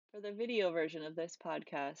For the video version of this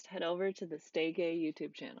podcast, head over to the Stay Gay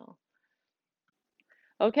YouTube channel.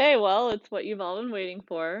 Okay, well, it's what you've all been waiting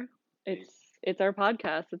for. It's our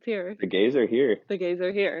podcast. It's here. The gays are here, The gays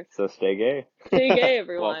are here. so stay gay. Stay gay,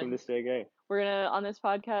 everyone. Welcome to Stay Gay. On this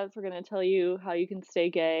podcast, we're gonna tell you how you can stay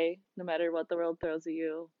gay no matter what the world throws at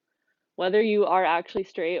you. Whether you are actually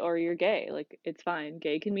straight or you're gay, like it's fine.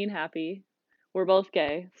 Gay can mean happy. We're both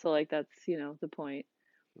gay, so like that's, the point.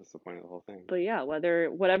 That's the point of the whole thing. But yeah,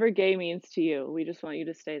 whatever gay means to you, we just want you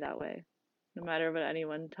to stay that way, no matter what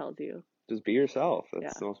anyone tells you. Just be yourself. That's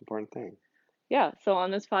Yeah. the most important thing. Yeah, so on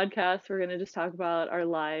this podcast, we're gonna just talk about our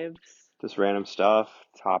lives. Just random stuff,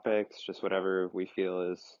 topics, just whatever we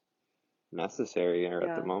feel is necessary at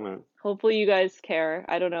Yeah. the moment. Hopefully you guys care.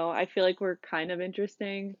 I don't know. I feel like we're kind of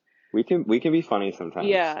interesting. We can be funny sometimes.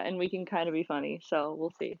 Yeah, and we can kind of be funny. So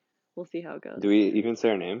we'll see. We'll see how it goes. Do we even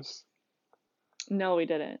say our names? No, we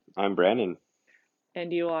didn't. I'm Brandon.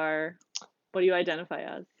 And you are, what do you identify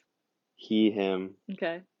as? He, him.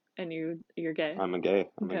 Okay. And you're gay. I'm a gay.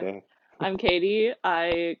 Okay. A gay. I'm Katie.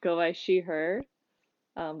 I go by she, her.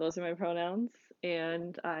 Those are my pronouns.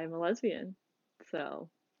 And I'm a lesbian. So.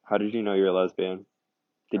 How did you know you're a lesbian?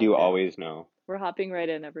 Did you always know? We're hopping right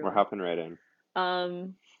in, everyone. We're hopping right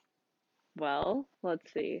in. Well,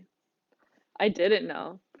 let's see. I didn't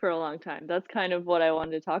know for a long time. That's kind of what I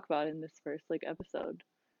wanted to talk about in this first episode.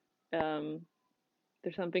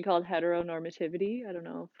 There's something called heteronormativity. I don't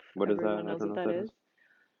know if What is that? everyone knows I don't what know that what is.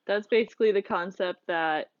 That's basically the concept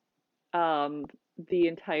that the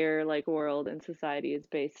entire world and society is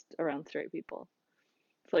based around straight people.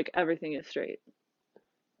 It's everything is straight.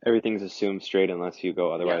 Everything's assumed straight unless you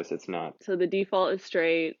go otherwise. It's not. So the default is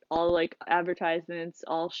straight. All advertisements,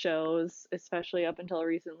 all shows, especially up until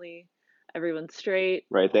recently, everyone's straight.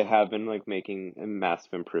 Right, they have been making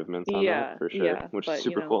massive improvements on that for sure, which is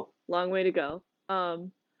super cool. Long way to go.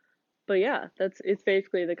 But yeah, it's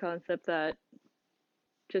basically the concept that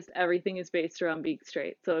just everything is based around being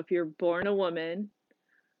straight. So if you're born a woman,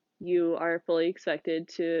 you are fully expected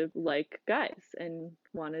to like guys and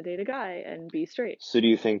want to date a guy and be straight. So do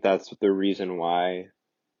you think that's the reason why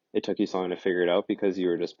it took you so long to figure it out? Because you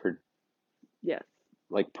were just yes,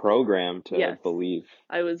 programmed to believe.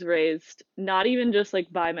 I was raised not even just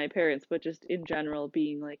by my parents, but just in general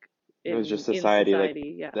being it was just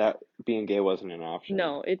society, yeah. That being gay wasn't an option.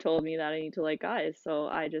 No, it told me that I need to like guys. So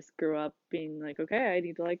I just grew up being okay, I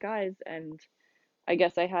need to like guys. And I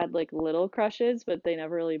guess I had little crushes, but they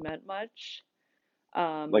never really meant much.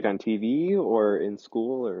 On TV or in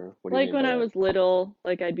school, or what do you mean when by I that? was little,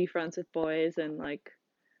 I'd be friends with boys and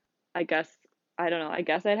I guess, I don't know, I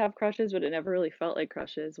guess I'd have crushes, but it never really felt like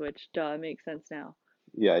crushes, which makes sense now.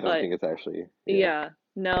 Yeah, I don't think it's actually. Yeah,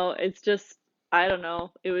 no, it's just, I don't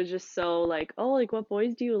know. It was just so oh, what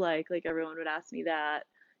boys do you like? Everyone would ask me that.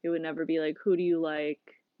 It would never be who do you like?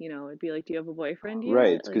 It'd be do you have a boyfriend yet?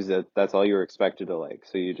 Right, because that's all you were expected to like.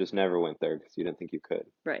 So you just never went there because you didn't think you could.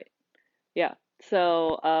 Right. Yeah.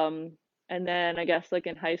 So, and then I guess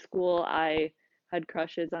in high school, I had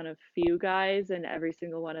crushes on a few guys, and every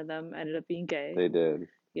single one of them ended up being gay. They did.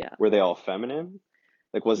 Yeah. Were they all feminine?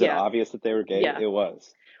 Was it obvious that they were gay? Yeah. It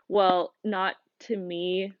was. Well, not to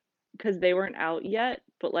me, because they weren't out yet,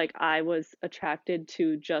 but I was attracted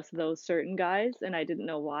to just those certain guys, and I didn't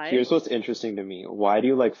know why. Here's what's interesting to me. Why do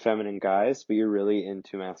you like feminine guys, but you're really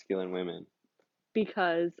into masculine women?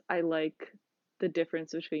 Because I like the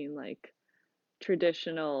difference between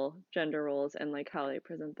traditional gender roles and how they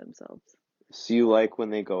present themselves. So you like when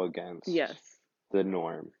they go against the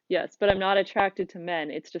norm? Yes, but I'm not attracted to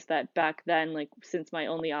men. It's just that back then, since my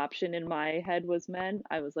only option in my head was men,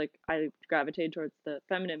 I was I gravitated towards the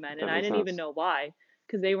feminine men, and I didn't even know why,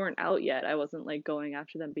 because they weren't out yet. I wasn't going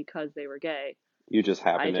after them because they were gay. You just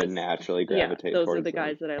happened to naturally gravitate towards them. Those are the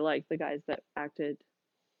guys that I liked, the guys that acted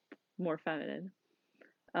more feminine.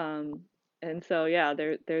 And so yeah,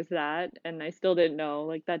 there's that, and I still didn't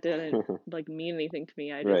know, that didn't mean anything to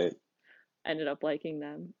me. I just ended up liking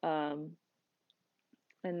them.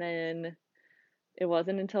 And then it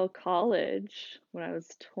wasn't until college, when I was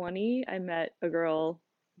 20, I met a girl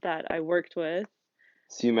that I worked with.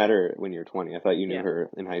 So you met her when you were 20. I thought you knew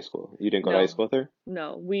her in high school. You didn't go to high school with her?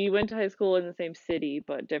 No, we went to high school in the same city,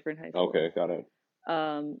 but different high school. Okay, got it.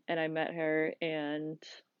 And I met her, and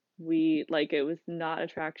we, it was not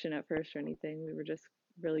attraction at first or anything. We were just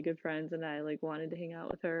really good friends, and I wanted to hang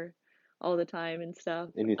out with her all the time and stuff.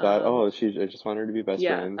 And you thought, I just want her to be best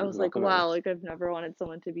friends. Yeah, I was wow, I've never wanted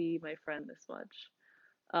someone to be my friend this much.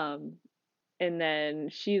 And then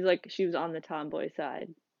she was on the tomboy side,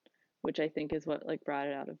 which I think is what brought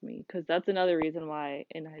it out of me, because that's another reason why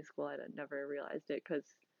in high school I never realized it, because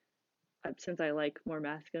since I like more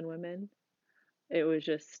masculine women, it was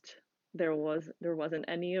just there wasn't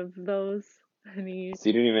any of those any So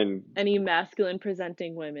you didn't even, any masculine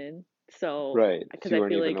presenting women. So, right. because So you I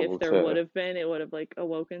weren't feel even like if able there would to, have been, it would have like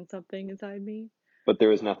awoken something inside me. but there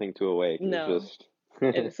was nothing to awake. It was No. just,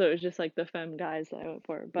 And so it was just like the femme guys that I went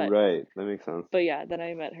for. right. That makes sense. But yeah, then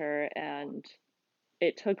I met her and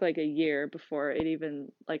it took like a year before it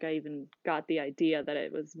even like I even got the idea that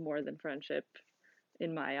it was more than friendship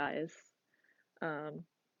in my eyes. Um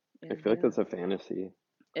I and feel like yeah, that's a fantasy.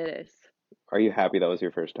 it is. Are you happy that was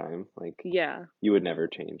your first time? Like, Yeah. you would never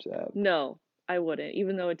change that. No, I wouldn't,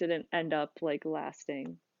 even though it didn't end up like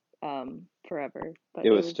lasting forever. But It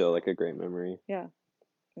it was was still like a great memory. yeah.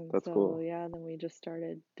 And That's so cool. yeah, then we just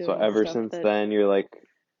started So doing ever stuff since that then, you're like,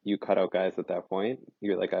 you cut out guys at that point?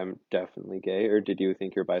 You're like, I'm definitely gay, or did you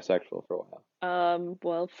think you're bisexual for a while?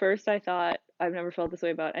 well, first I thought I've never felt this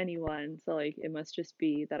way about anyone, so like it must just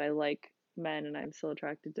be that I like men and I'm still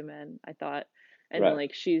attracted to men. I thought, and then Right.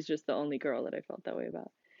 like she's just the only girl that I felt that way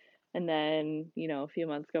about. And then, a few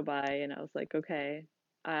months go by and I was like, okay,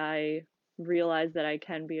 I realized that I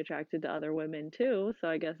can be attracted to other women too, so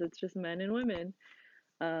I guess it's just men and women.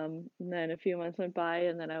 And then a few months went by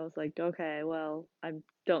and then I was like, okay, well, I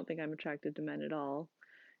don't think I'm attracted to men at all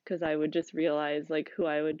because I would just realize like who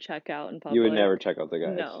I would check out in You would public. never check out the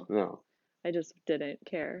guys. No, No. I just didn't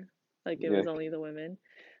care. Like it Yeah. was only the women.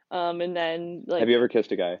 And then Have like you ever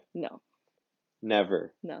kissed a guy? no,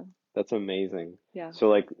 Never. no, That's amazing. yeah, So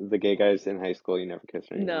like the gay guys in high school, you never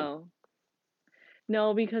kissed anyone. no,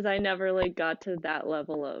 no, because I never like got to that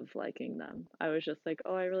level of liking them. I was just like,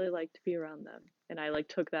 oh, I really like to be around them, and I like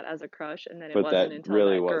took that as a crush. And then it But wasn't that until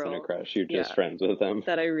really that wasn't a girl, crush. You're just yeah, friends with them.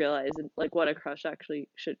 that I realized like what a crush actually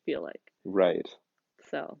should feel like. Right.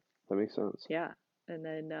 So That makes sense. yeah, and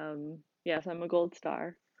then yes, I'm a gold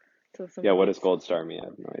star. So Yeah, someone what does gets gold star mean? I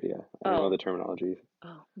have no idea. I don't know oh the terminology.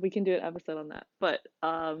 oh we can do an episode on that, but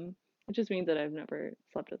it just means that I've never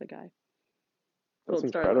slept with a guy. That's Gold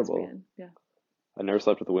star incredible. lesbian. Yeah, I never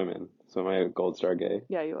slept with women, so am I a gold star gay?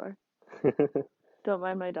 yeah, you are. Don't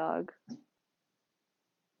mind my dog.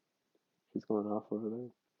 She's going off over there.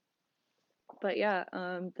 But yeah,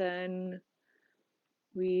 then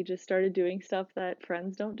we just started doing stuff that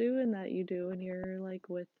friends don't do and that you do when you're like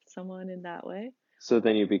with someone in that way. So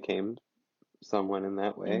then you became someone in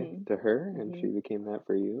that way Mhm. to her, and she Mhm. became that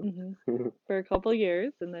for you. Mhm. For a couple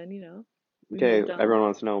years and then, we Okay, moved on. everyone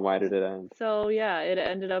wants to know, why did it end? So, yeah, it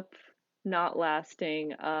ended up not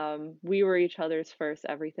lasting. We were each other's first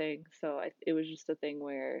everything, so it was just a thing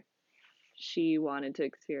where she wanted to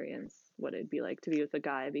experience what it'd be like to be with a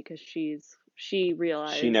guy because she She never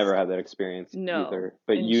realized had that experience no, either,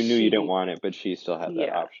 but and you knew you didn't want it, but she still had that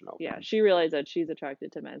yeah, option yeah, open. she realized that she's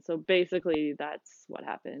attracted to men. So basically, that's what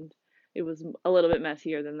happened. It was a little bit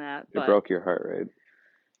messier than that, It but broke your heart,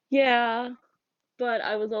 yeah, but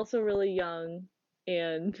I was also really young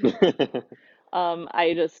and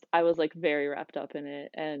right? I was like very wrapped up in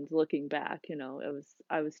it and looking back,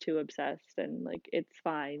 I was too obsessed and like it's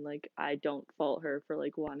fine. Like I don't fault her for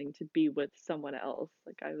like wanting to be with someone else.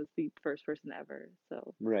 Like I was the first person ever.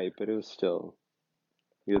 So, Right, but it was still,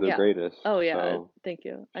 you're the yeah. greatest, Oh yeah, so thank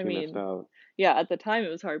you. I she missed mean, out. yeah, at the time it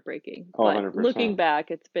was heartbreaking, Oh, but looking 100%.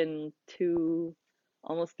 back, it's been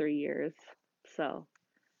almost 3 years. So,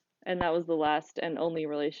 and that was the last and only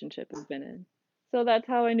relationship I've been in. So that's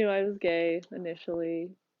how I knew I was gay initially,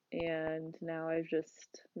 and now I've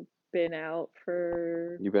just been out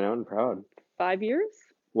for You've been out and proud. 5 years.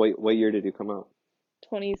 What year did you come out?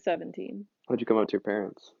 2017. How'd you come out to your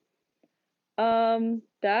parents?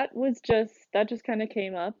 That just kind of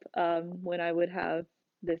came up when I would have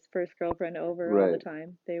this first girlfriend over all the Right.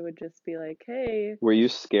 time. They would just be like, "Hey, Were you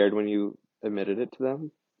scared when you admitted it to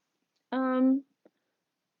them? um,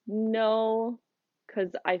 no,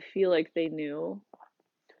 because I feel like they knew."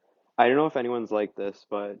 I don't know if anyone's like this,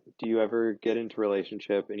 but do you ever get into a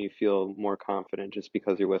relationship and you feel more confident just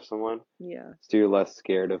because you're with someone? Yeah, So you're less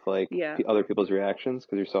scared of like yeah, other people's reactions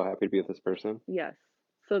because you're so happy to be with this person? yes.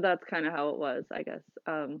 So that's kind of how it was, I guess.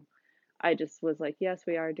 I just was like, "Yes,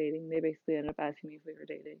 we are dating." They basically ended up asking me if we were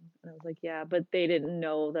dating, and I was like, "Yeah," but they didn't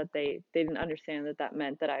know that they didn't understand that that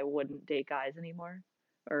meant that I wouldn't date guys anymore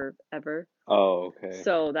or ever. Oh, okay.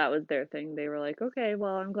 So that was their thing. They were like, "Okay,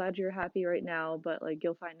 well, I'm glad you're happy right now, but like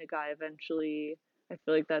you'll find a guy eventually." I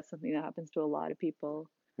feel like that's something that happens to a lot of people.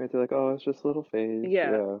 Right, they're like, oh, it's just a little phase.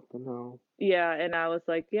 Yeah. Yeah, but no. Yeah, and I was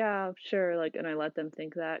like, "Yeah, sure." Like, and I let them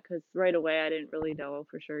think that because right away I didn't really know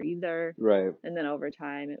for sure either. Right. And then over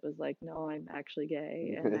time it was like, "No, I'm actually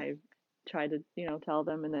gay." And I try to, tell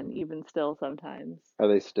them, and then even still sometimes, Are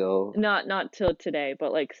they still? not till today,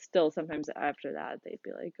 but like still sometimes after that they'd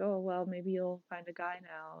be like, "Oh, well, maybe you'll find a guy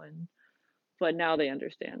now." And but now they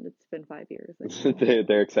understand. It's been 5 years. They know.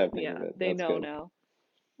 They're accepting of Yeah, it. they That's know good. now.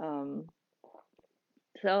 Um,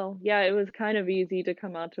 so yeah, it was kind of easy to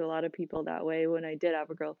come out to a lot of people that way when I did have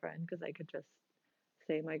a girlfriend, because I could just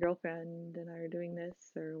say my girlfriend and I are doing this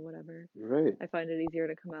or whatever. Right. I find it easier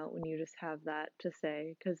to come out when you just have that to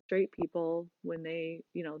say, because straight people, when they,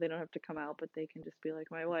 they don't have to come out, but they can just be like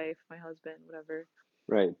my wife, my husband, whatever.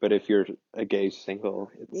 Right. But if you're a gay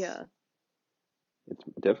single, Yeah, it's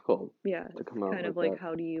difficult yeah. to It's come out kind of like like, that.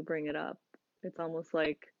 how do you bring it up? It's almost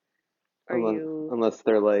like, are Unless, you unless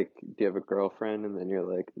they're like, do you have a girlfriend? And then you're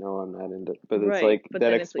like, no, I'm not into. But it's right? like But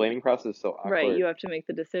that then it's like, explaining process is so right, awkward. you have to make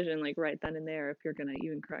the decision like right then and there if you're gonna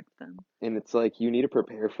even correct them. And it's like you need to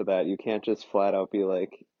prepare for that. You can't just flat out be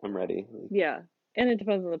like, I'm ready. Like, Yeah, and it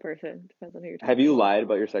depends on the person. Depends on who you're have talking you to. lied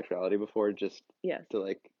about your sexuality before? Just Yes. to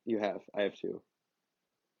like, you have. I have too.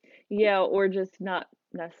 Yeah, or just not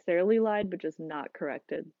necessarily lied, but just not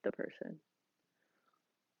corrected the person.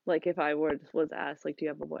 Like if I was asked like, "Do you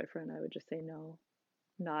have a boyfriend?" I would just say no,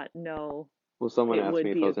 not no. Well, someone It asked me would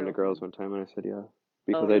if I be a was into girls girlfriend. one time, and I said yeah, Oh,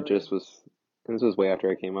 because I really? just was. And this was way after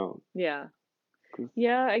I came out. Yeah. 'Cause-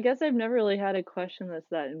 Yeah, I guess I've never really had a question that's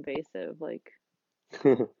that invasive, like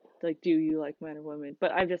do you like men or women?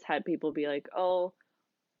 But I've just had people be like, "Oh,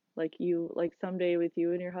 like you like someday with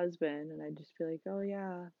you and your husband," and I'd just be like, "Oh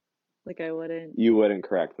yeah." Like I wouldn't, You wouldn't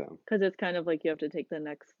correct them. because it's kind of like you have to take the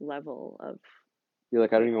next level of You're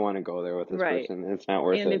like, I don't like, even want to go there with this right. person. And it's not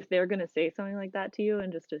worth And it. if they're gonna say something like that to you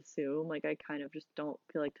and just assume, like I kind of just don't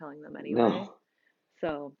feel like telling them anyway. No,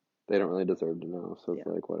 So they don't really deserve to know. So it's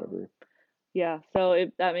yeah, like, whatever. yeah. So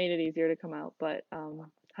that made it easier to come out. But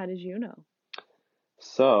how did you know?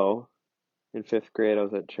 So in fifth grade, I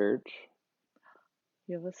was at church.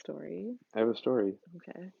 You have a story? I have a story.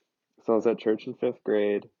 Okay. So I was at church in fifth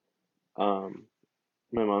grade. Um,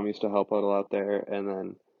 my mom used to help out a lot there, and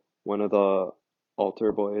then one of the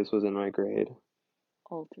altar boys was in my grade.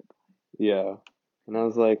 Altar. Yeah. And I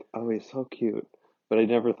was like, oh, he's so cute. But I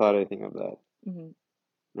never thought anything of that. Hmm. And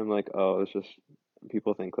I'm like, oh, it's just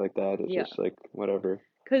people think like that. It's Yeah. just like whatever.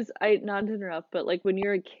 Because not to interrupt, but like when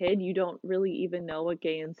you're a kid, you don't really even know what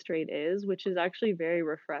gay and straight is, which is actually very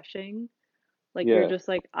refreshing. Like you're Yeah, just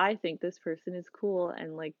like, I think this person is cool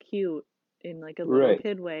and like cute in like a little right.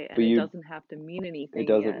 kid way, But and it doesn't have to mean it anything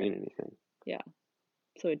doesn't yet. mean anything. Yeah.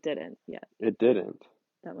 So it didn't yet. It didn't.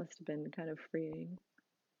 That must have been kind of freeing.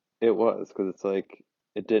 It was because it's like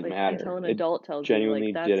it didn't Like matter. until an It adult tells you like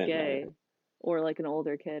genuinely that's didn't gay, matter. or like an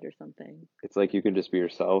older kid or something. It's like you can just be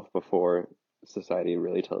yourself before society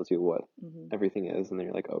really tells you what Hmm. everything is, and then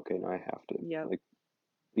you're like, okay, now I have to Yep. like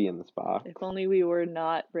be in this box. If only we were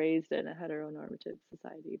not raised in a heteronormative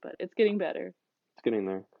society, but it's getting better. It's getting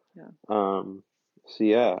there. Yeah. Um, so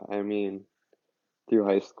yeah, I mean, through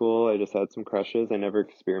high school, I just had some crushes. I never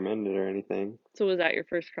experimented or anything. So was that your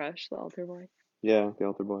first crush, the altar boy? Yeah, the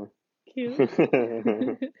altar boy. Cute.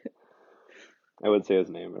 I would say his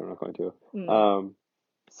name, but I'm not going to. Mm,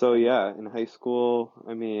 So yeah, in high school,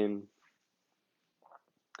 I mean,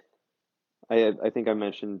 I think I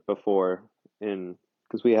mentioned before in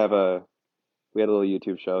because we had a little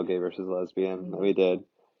YouTube show, Gay versus Lesbian, that hmm. we did.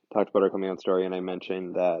 Talked about our coming out story, and I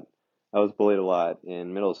mentioned that I was bullied a lot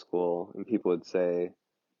in middle school, and people would say,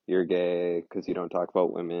 "You're gay because you don't talk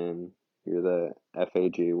about women. You're the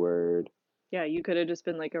FAG word." Yeah, you could have just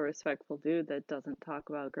been like a respectful dude that doesn't talk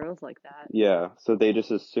about girls like that. Yeah, so they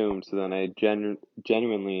just assumed. So then I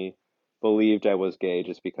genuinely believed I was gay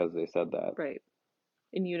just because they said that. Right.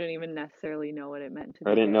 And you didn't even necessarily know what it meant to I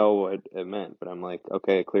be didn't gay. know what it meant, but I'm like,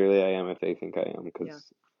 okay, clearly I am if they think I am Yeah.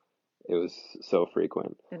 because it was so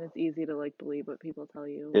frequent. And it's easy to like believe what people tell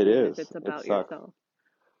you, It even if is. it's It about sucks yourself.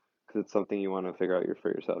 because it's something you want to figure out for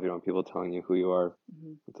yourself. You don't want people telling you who you are.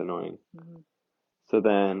 Hmm. It's annoying. Hmm. So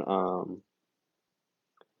then,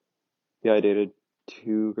 yeah, I dated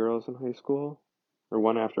two girls in high school, or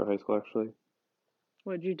one after high school actually.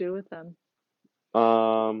 What'd you do with them?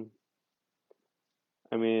 Um,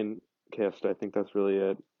 I mean, kissed. I think that's really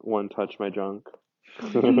it. One touched my junk.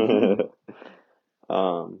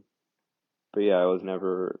 Um, but yeah, I was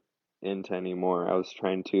never into anymore. I was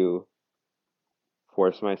trying to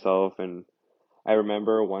force myself, and I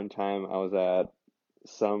remember one time I was at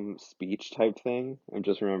some speech type thing. I'm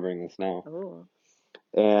just remembering this now. Oh.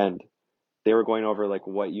 And they were going over like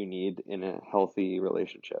what you need in a healthy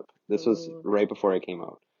relationship. This was Oh. right before I came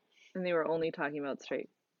out. And they were only talking about straight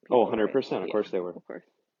Oh, people, right? 100%. Of Yeah, course they were. of course.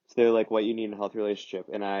 So they're like what you need in a healthy relationship.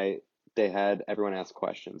 They had everyone ask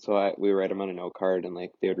questions. So we would write them on a note card and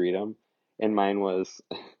like they would read them. And mine was,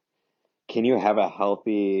 can you have a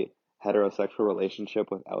healthy heterosexual relationship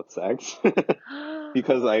without sex?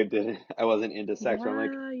 Because I wasn't into sex. So I'm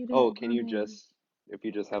like, Yeah, you oh, didn't can want you it. just, if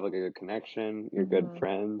you just have like a good connection, you're good Mm-hmm.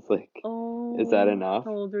 friends, like, is that Oh, enough?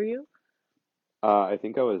 how old were you? I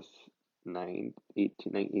think I was 18,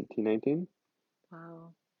 19,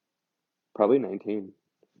 Wow. probably 19.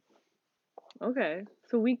 Okay.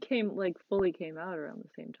 So we came like fully came out around the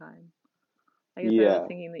same time. I guess I was Yeah,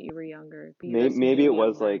 thinking that you were younger, but you just maybe knew it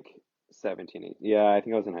was younger. like 17, 18. Yeah, I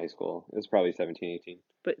think I was in high school. It was probably 17, 18.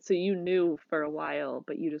 But so you knew for a while,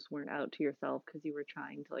 but you just weren't out to yourself because you were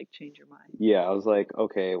trying to like change your mind. Yeah, I was like,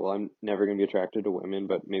 okay, well, I'm never gonna be attracted to women,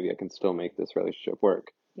 but maybe I can still make this relationship work.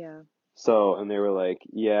 Yeah. So, and they were like,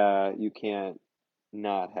 yeah, you can't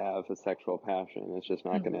not have a sexual passion. It's just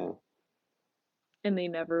not Hmm. gonna. And they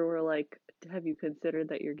never were like, have you considered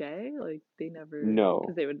that you're gay? Like they never, because No,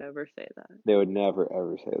 they would never say that. they would never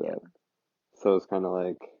ever say that. Yeah. So it's kind of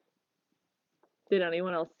like, Did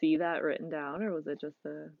anyone else see that written down, or was it just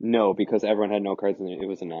the? no, because everyone had no cards and it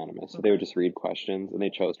was anonymous. So they would Okay. just read questions and they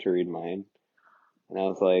chose to read mine. And I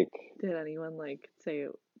was like, Did anyone like say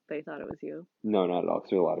they thought it was you? no, not at all, because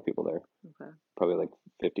there were a lot of people there, Okay. probably like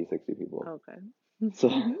 50, 60 people. Okay. So,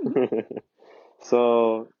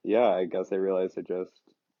 so yeah, I guess I realized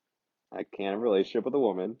I can't have a relationship with a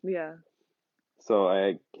woman. Yeah. So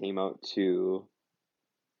I came out to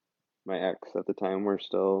my ex at the time. She's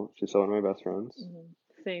still one of my best friends. Hmm.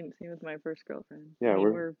 Same with my first girlfriend. I Yeah,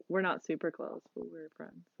 mean, we're not super close, but we're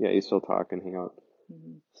friends. yeah, you still talk and hang out.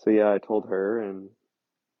 Hmm. So yeah, I told her, and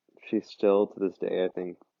she still to this day,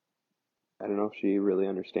 I don't know if she really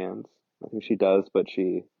understands. I think she does, but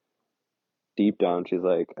deep down, she's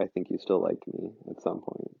like, I think you still liked me at some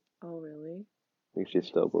point. Oh, really? I think she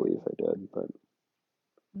still believes Interesting. I did, but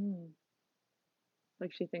Hmm.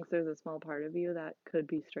 Like she thinks there's a small part of you that could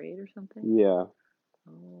be straight or something. yeah.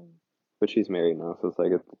 Oh, But she's married now, so it's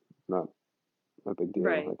like it's not a big deal.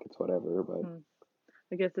 right. Like it's whatever. But Hmm.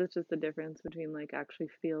 I guess it's just the difference between like actually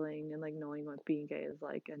feeling and like knowing what being gay is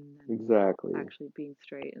like, and then exactly, actually being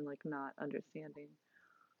straight and like not understanding.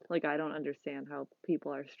 Like I don't understand how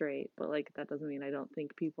people are straight, but like that doesn't mean I don't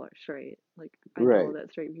think people are straight. Like I know right,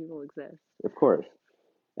 that straight people exist. of course.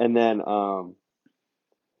 And then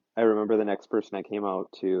I remember the next person I came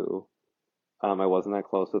out to. I wasn't that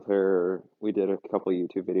close with her. We did a couple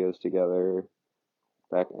YouTube videos together.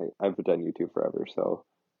 I've done YouTube forever, so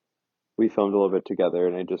we filmed a little bit together,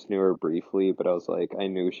 and I just knew her briefly, but I was like, I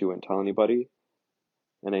knew she wouldn't tell anybody,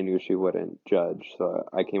 and I knew she wouldn't judge, so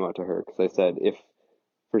I came out to her because I said if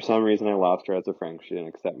for some reason I lost her as a friend, she didn't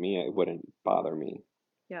accept me, it wouldn't bother me.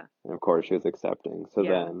 Yeah. And of course, she was accepting. So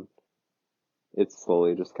Yeah. then it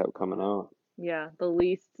slowly just kept coming out. Yeah. The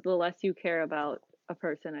less you care about a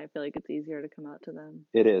person, I feel like it's easier to come out to them.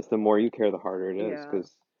 It is. The more you care, the harder it is Yeah.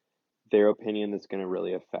 because their opinion is going to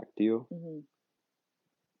really affect you. Hmm.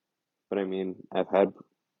 But I mean, I've had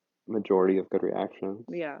majority of good reactions.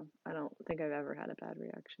 Yeah. I don't think I've ever had a bad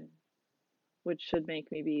reaction, which should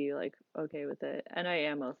make me be like okay with it. And I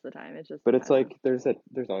am most of the time. It's just But I it's don't know. like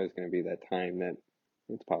there's always going to be that time that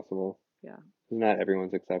it's possible. Yeah. Not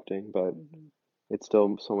everyone's accepting, but Hmm. it's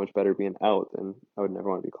still so much better being out than I would never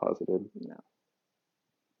want to be closeted. No.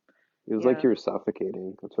 It was like Yeah. you were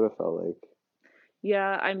suffocating. That's what it felt like.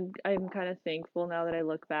 Yeah, I'm kind of thankful now that I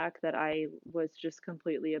look back that I was just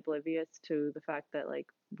completely oblivious to the fact that like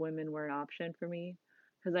women were an option for me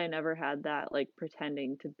because I never had that like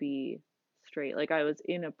pretending to be straight. Like I was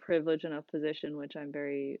in a privileged enough position, which I'm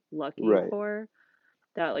very lucky Right. for,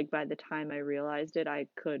 that like by the time I realized it, I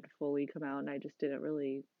could fully come out and I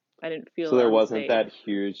didn't So feel there wasn't unsafe. that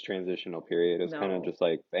huge transitional period. It was kind of No. just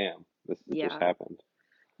like, bam, this just Yeah. happened.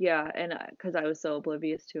 Yeah, and because I was so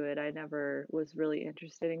oblivious to it, I never was really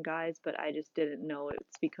interested in guys, but I just didn't know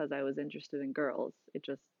it's because I was interested in girls. It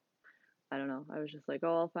just, I don't know. I was just like,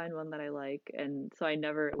 oh, I'll find one that I like. And so I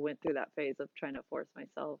never went through that phase of trying to force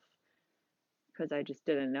myself because I just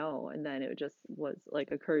didn't know. And then it just was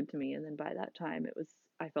like occurred to me. And then by that time,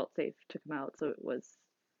 I felt safe to come out. So it was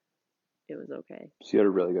okay. So you had a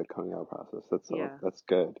really good coming out process. Yeah. That's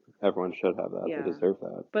good. Everyone should have that. They Yeah. deserve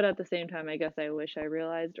that. But at the same time, I guess I wish I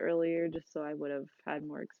realized earlier just so I would have had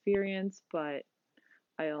more experience. But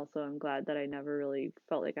I also am glad that I never really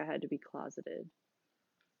felt like I had to be closeted.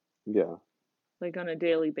 Yeah, Like on a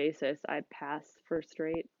daily basis, I pass for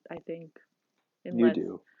straight, I think. you Unless,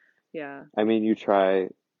 do. yeah, I mean, you try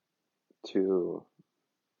to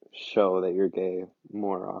show that you're gay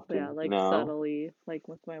more yeah, often like now. subtly, like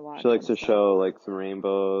with my She watch likes and to stuff. show like some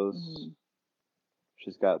rainbows. Hmm.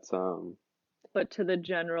 She's got some. But to the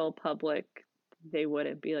general public, they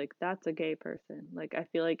wouldn't be like, that's a gay person. Like, I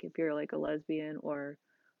feel like if you're like a lesbian or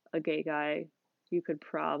a gay guy, you could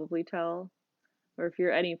probably tell. Or if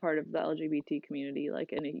you're any part of the LGBT community,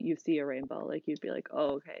 like, and you see a rainbow, like, you'd be like,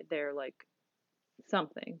 oh, okay, they're like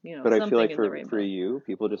something, But I feel something like in the for rainbow. you,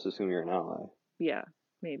 people just assume you're an ally. Yeah,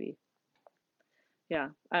 maybe. Yeah,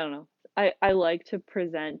 I don't know. I like to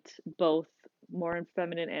present both more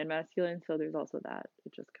feminine and masculine, so there's also that.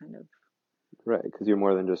 It just kind of, Right, because you're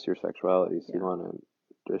more than just your sexuality, so you yeah. want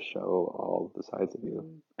to just show all the sides of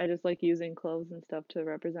you. I just like using clothes and stuff to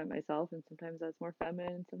represent myself, and sometimes that's more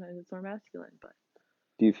feminine, sometimes it's more masculine. But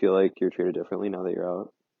Do you feel like you're treated differently now that you're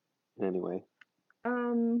out in any way?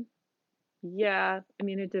 um, yeah, I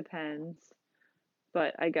mean it depends,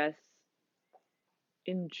 but I guess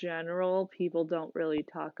in general, people don't really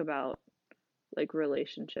talk about like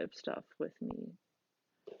relationship stuff with me.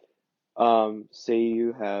 Say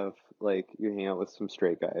you have like you hang out with some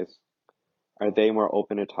straight guys. Are they more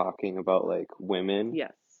open to talking about like women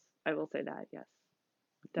Yes, I will say that. Yes,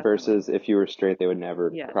 definitely. versus if you were straight, they would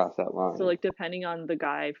never Yes. cross that So line? like depending on the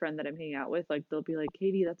guy friend that I'm hanging out with, like they'll be like,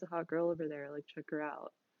 "Katie, that's a hot girl over there. Like check her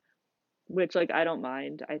out." Which like I don't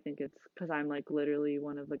mind. I think it's because I'm like literally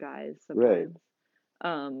one of the guys Right. sometimes.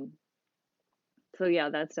 Um, so yeah,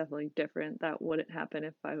 that's definitely different. That wouldn't happen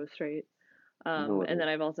if I was straight. No And way. then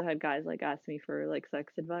I've also had guys like ask me for like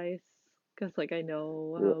sex advice because like I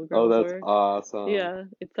know how Oh, girls that's work. awesome. Yeah,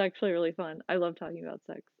 it's actually really fun. I love talking about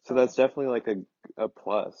sex. So that's definitely like a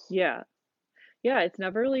plus. Yeah, yeah, it's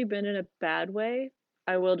never really been in a bad way.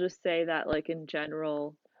 I will just say that like in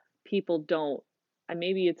general, people don't, and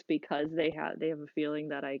maybe it's because they have a feeling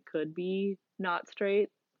that I could be not straight.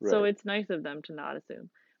 So Right. it's nice of them to not assume.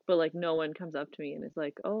 But like no one comes up to me and is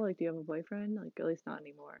like, "Oh, like do you have a boyfriend?" Like at least not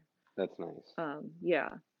anymore. That's nice. Yeah.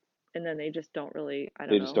 And then they just don't really, I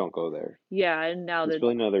don't They just know. don't go there. Yeah, and now It's that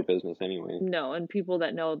really none of their business anyway. no, and people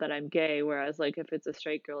that know that I'm gay, whereas like if it's a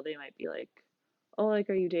straight girl, they might be like, "Oh, like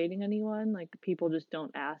are you dating anyone?" Like people just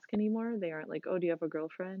don't ask anymore. They aren't like, "Oh, do you have a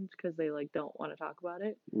girlfriend?" Because they like don't want to talk about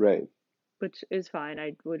it, Right. which is fine.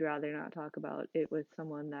 I would rather not talk about it with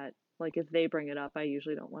someone that like if they bring it up, I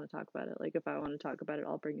usually don't want to talk about it. Like if I want to talk about it,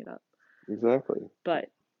 I'll bring it up. Exactly. But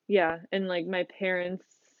yeah, and like my parents,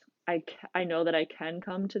 I know that I can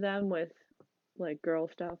come to them with like girl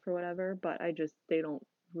stuff or whatever, but I just they don't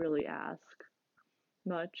really ask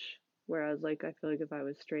much. Whereas like I feel like if I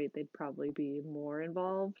was straight, they'd probably be more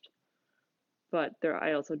involved. But there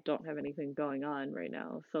I also don't have anything going on right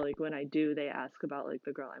now. So like when I do, they ask about like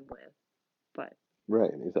the girl I'm with. But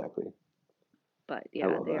Right, exactly. I yeah,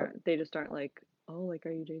 love that. they just aren't like, "Oh, like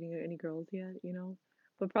are you dating any girls yet?"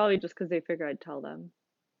 But probably just because they figure I'd tell them.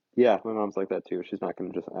 Yeah, my mom's like that too. She's not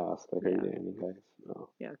gonna just ask, like, are you Yeah. dating any guys? No.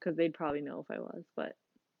 Yeah, because they'd probably know if I was. But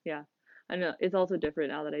yeah. I know it's also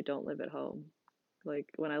different now that I don't live at home.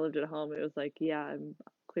 Like when I lived at home, it was like, yeah, I'm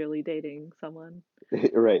clearly dating someone.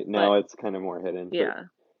 Right, But now it's kind of more hidden. But yeah,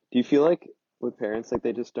 do you feel like with parents, like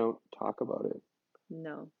they just don't talk about it?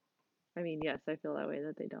 no. I mean, yes, I feel that way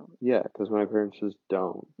that they don't. Yeah, because my parents just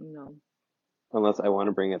don't, No. unless I want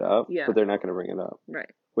to bring it up, Yeah, but they're not gonna bring it up, right.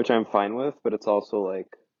 which I'm fine with, but it's also like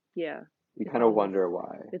Yeah. you It's kind of all this, wonder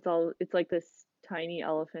why. it's like this tiny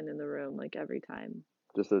elephant in the room, like every time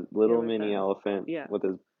Just a you're little with mini them. elephant Yeah. with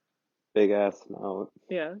his big ass snout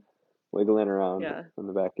Yeah. wiggling around Yeah. in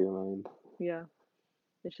the back of your mind. Yeah.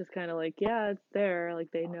 It's just kind of like, yeah, it's there.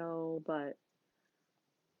 Like they know, but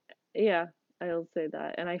yeah, I'll say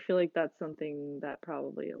that. And I feel like that's something that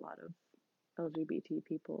probably a lot of LGBT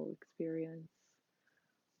people experience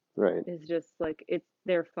Right. is just like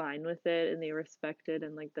they're fine with it and they respect it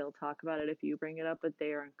and like they'll talk about it if you bring it up, but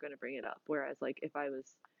they aren't going to bring it up. Whereas like if I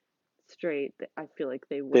was straight, I feel like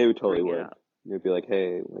they They would would totally bring it would. up. They'd be like,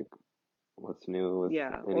 hey, like, what's new with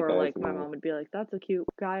Yeah, any or guys like in my the mom would be like, "That's a cute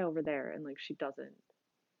guy over there," and like she's not going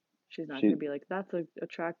she to be like, "That's a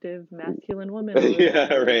attractive masculine woman over yeah,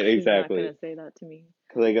 there." Like right, she's not going exactly. to say that to me.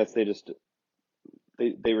 Because I guess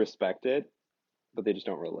they respect it, but they just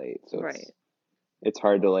don't relate. So Right. it's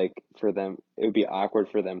hard to like for them. It would be awkward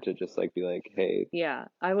for them to just like be like, hey, Yeah,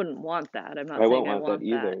 I wouldn't want that. I'm not I won't saying I want that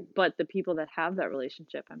want that. either. But the people that have that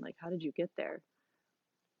relationship, I'm like, "How did you get there?"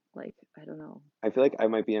 Like, I don't know. I feel like I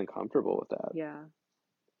might be uncomfortable with that Yeah.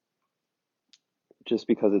 just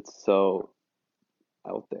because it's so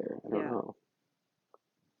out there. I don't Yeah. know.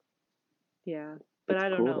 Yeah. But It's I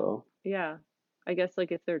don't cool know. though. Yeah. I guess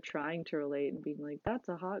like if they're trying to relate and being like, "That's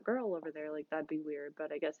a hot girl over there," like that'd be weird.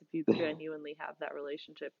 But I guess if you genuinely have that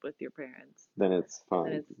relationship with your parents, Then it's then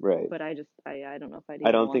fine. it's Right. but I don't know if I'd I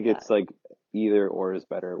even don't want think that. it's like either or is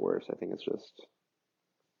better or worse. I think it's just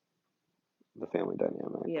the family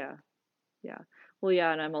dynamic. Yeah. Yeah. Well,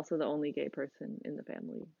 yeah, and I'm also the only gay person in the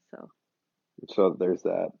family, so So there's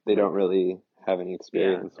that. They don't like, really have any yeah,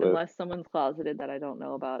 experience with. unless someone's closeted that I don't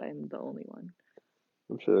know about, I'm the only one.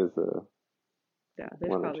 I'm sure there's a Yeah, there's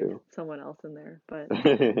one or probably two someone else in there, but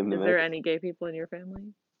in the is there mix. any gay people in your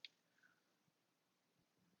family?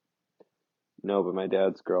 No, but my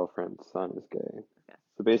dad's girlfriend's son is gay. Okay.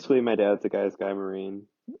 So basically, my dad's a guy's guy Marine.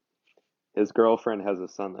 His girlfriend has a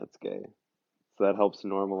son that's gay. So that helps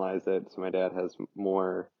normalize it. So my dad has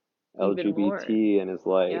more Even more. LGBT in his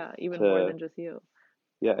life Yeah, even more to, than just you.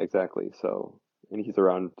 yeah, exactly. So, and he's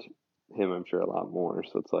around him, I'm sure, a lot more.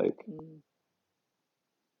 So it's like, Mm,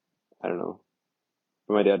 I don't know.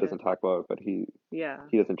 But my dad yeah. doesn't talk about it, but Yeah.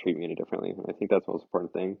 he doesn't treat me any differently. And I think that's the most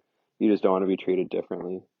important thing. You just don't want to be treated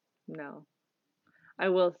differently. No. I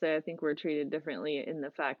will say I think we're treated differently in the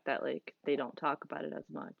fact that like they don't talk about it as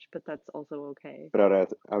much, but that's also okay. But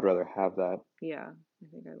I'd rather have that Yeah, I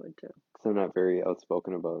think I would too. because I'm not very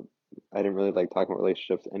outspoken about. I didn't really like talking about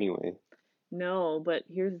relationships anyway. No, but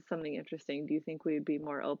here's something interesting. Do you think we'd be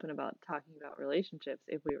more open about talking about relationships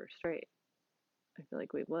if we were straight? I feel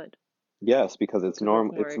like we would, Yes, because it's because it's more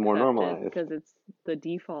it's more accepted, normalized. because it's the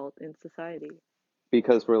default in society.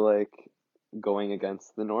 Because we're like going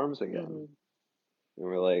against the norms again. Hmm. And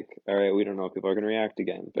we're like, all right, we don't know if people are going to react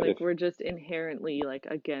again. But if Like we're just inherently like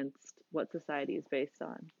against what society is based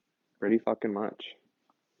on. pretty fucking much.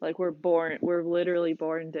 Like we're literally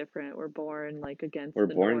born different. We're born like against We're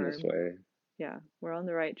the born this norm. way. Yeah, we're on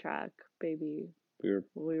the right track, baby. We were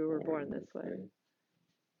We were born born this way.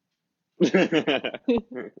 this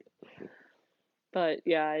way. But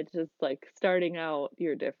yeah, it's just like starting out,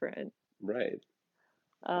 you're different. Right.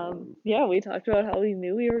 Yeah, we talked about how we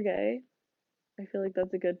knew we were gay. I feel like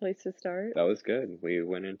that's a good place to start. That was good. We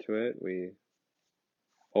went into it. We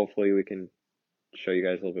hopefully we can show you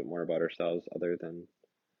guys a little bit more about ourselves other than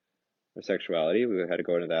our sexuality. We had to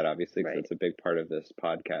go into that obviously because Right. that's a big part of this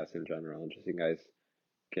podcast in general. Just so you guys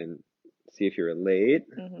can see if you relate.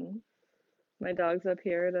 Hmm. My dog's up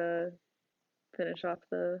here to finish off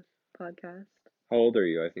the podcast. How old are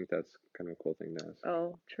you? I think that's kind of a cool thing to ask.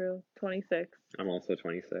 Oh, true. 26. I'm also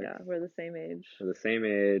 26. Yeah, we're the same age. We're the same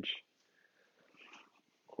age.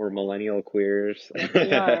 We're millennial queers. Yes,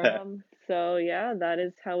 we are. So yeah, that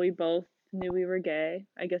is how we both knew we were gay.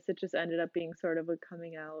 I guess it just ended up being sort of a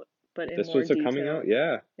coming out, but in This more was a coming out, detail.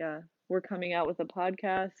 yeah. Yeah, we're coming out with a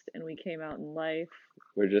podcast and we came out in life.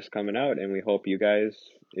 We're just coming out, and we hope you guys,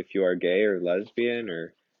 if you are gay or lesbian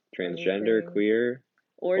or transgender, Anything. queer,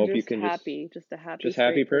 Or hope you just can happy, just a happy just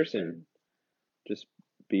happy straight person. person. Just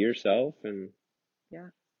be yourself Yeah,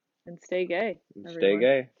 and stay gay, and stay everyone.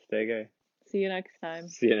 gay. Stay gay. See you next time.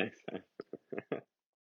 See you next time.